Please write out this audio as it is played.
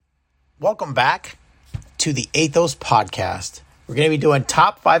Welcome back to the Athos podcast. We're going to be doing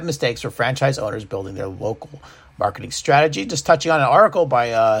top 5 mistakes for franchise owners building their local marketing strategy. Just touching on an article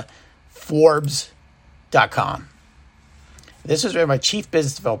by Forbes.com. This was written by Chief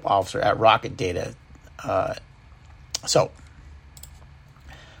Business Development Officer at Rocket Data. I've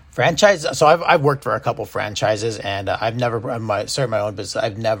worked for a couple franchises, and I've never started my own business.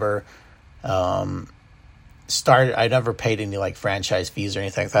 I've never I never paid any like franchise fees or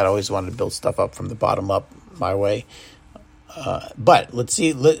anything like that. I always wanted to build stuff up from the bottom up my way. But let's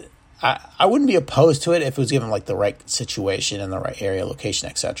see. I wouldn't be opposed to it if it was given like the right situation and the right area, location,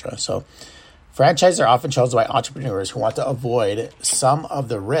 etc. So franchises are often chosen by entrepreneurs who want to avoid some of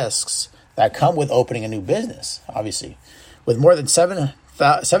the risks that come with opening a new business. Obviously, with more than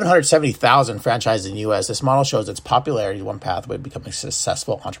 770,000 franchises in the U.S., this model shows its popularity one pathway to becoming a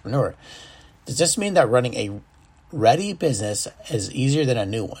successful entrepreneur. Does this mean that running a ready business is easier than a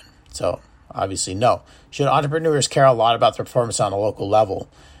new one? So, obviously, no. Should entrepreneurs care a lot about their performance on a local level?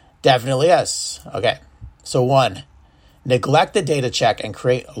 Definitely yes. Okay. So 1, neglect the data check and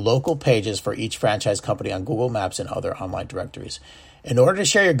create local pages for each franchise company on Google Maps and other online directories. In order to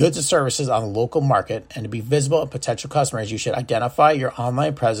share your goods and services on the local market and to be visible to potential customers, you should identify your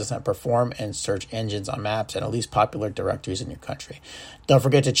online presence and perform in search engines on maps and at least popular directories in your country. Don't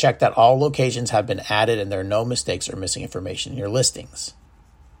forget to check that all locations have been added and there are no mistakes or missing information in your listings.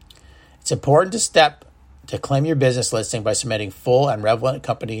 It's important to claim your business listing by submitting full and relevant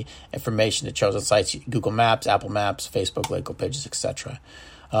company information to chosen sites, Google Maps, Apple Maps, Facebook, local pages, etc.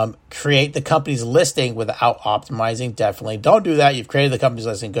 Create the company's listing without optimizing. Definitely don't do that. You've created the company's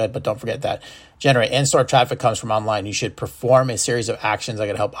listing, good, but don't forget that. Generate in-store traffic comes from online. You should perform a series of actions that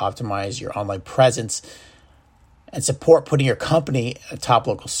can help optimize your online presence and support putting your company at top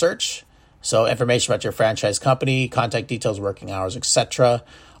local search. So information about your franchise company, contact details, working hours, etc.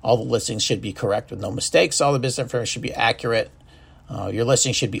 All the listings should be correct with no mistakes. All the business information should be accurate. Your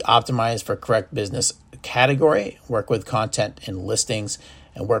listing should be optimized for correct business category. Work with content in listings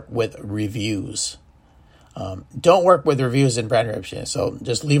and work with reviews. Don't work with reviews and brand reputation, so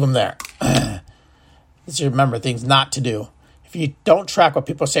just leave them there. Just remember things not to do. If you don't track what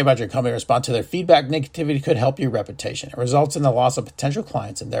people say about your company or respond to their feedback, negativity could help your reputation. It results in the loss of potential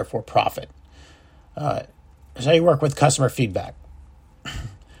clients and therefore profit. So you work with customer feedback.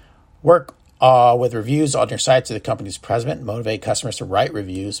 Work with reviews on your site to the company's president. Motivate customers to write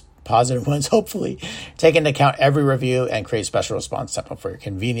reviews, positive ones, hopefully. Take into account every review and create special response template for your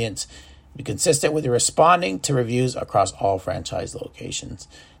convenience. Be consistent with your responding to reviews across all franchise locations.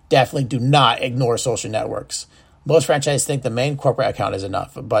 Definitely do not ignore social networks. Most franchises think the main corporate account is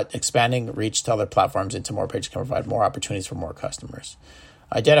enough, but expanding reach to other platforms into more pages can provide more opportunities for more customers.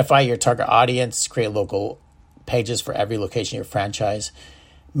 Identify your target audience. Create local pages for every location of your franchise.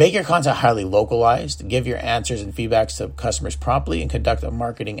 Make your content highly localized. Give your answers and feedbacks to customers promptly and conduct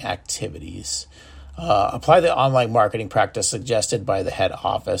marketing activities. Apply the online marketing practice suggested by the head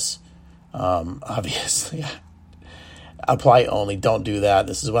office. Obviously, apply only. Don't do that.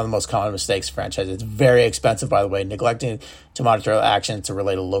 This is one of the most common mistakes in franchises. It's very expensive, by the way. Neglecting to monitor actions to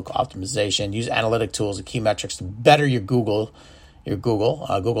relate to local optimization. Use analytic tools and key metrics to better your Google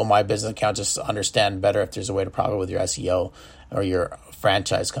My Business account just to understand better if there's a way to profit with your SEO or your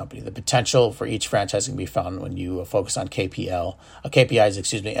franchise company. The potential for each franchise can be found when you focus on KPIs,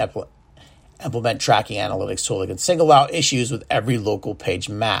 implement tracking analytics tool that can single out issues with every local page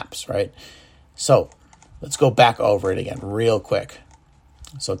maps, right? So let's go back over it again real quick.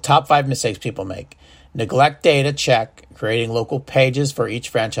 So top 5 mistakes people make. Neglect data check, creating local pages for each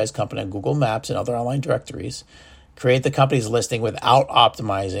franchise company on Google Maps and other online directories. Create the company's listing without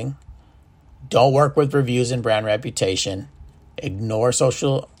optimizing. Don't work with reviews and brand reputation. Ignore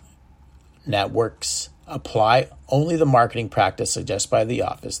social networks. Apply only the marketing practice suggested by the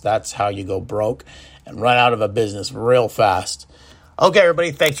office. That's how you go broke and run out of a business real fast. Okay,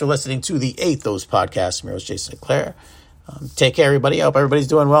 everybody. Thanks for listening to the Athos podcast. I'm your host, Jason Sinclair. Take care, everybody. I hope everybody's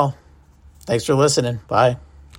doing well. Thanks for listening. Bye.